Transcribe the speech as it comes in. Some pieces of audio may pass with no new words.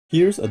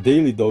Here's a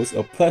daily dose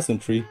of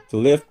pleasantry to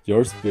lift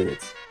your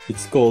spirits.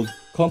 It's called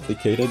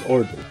Complicated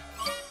Order.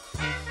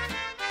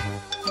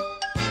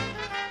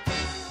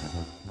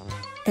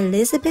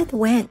 Elizabeth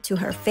went to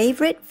her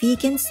favorite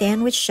vegan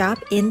sandwich shop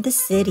in the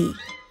city.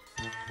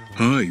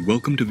 Hi,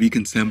 welcome to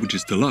Vegan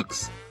Sandwiches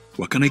Deluxe.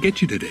 What can I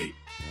get you today?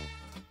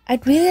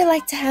 I'd really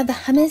like to have the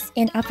hummus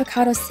and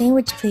avocado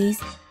sandwich, please,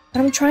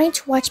 but I'm trying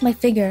to watch my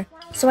figure,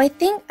 so I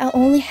think I'll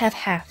only have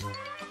half.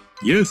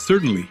 Yes,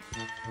 certainly.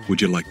 Would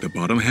you like the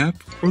bottom half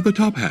or the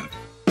top half?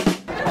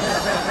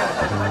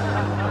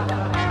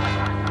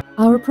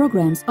 Our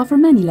programs offer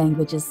many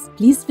languages.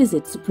 Please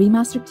visit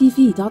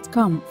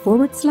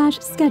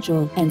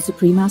suprememastertv.com/schedule and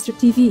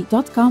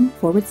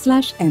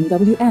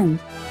suprememastertv.com/MWN.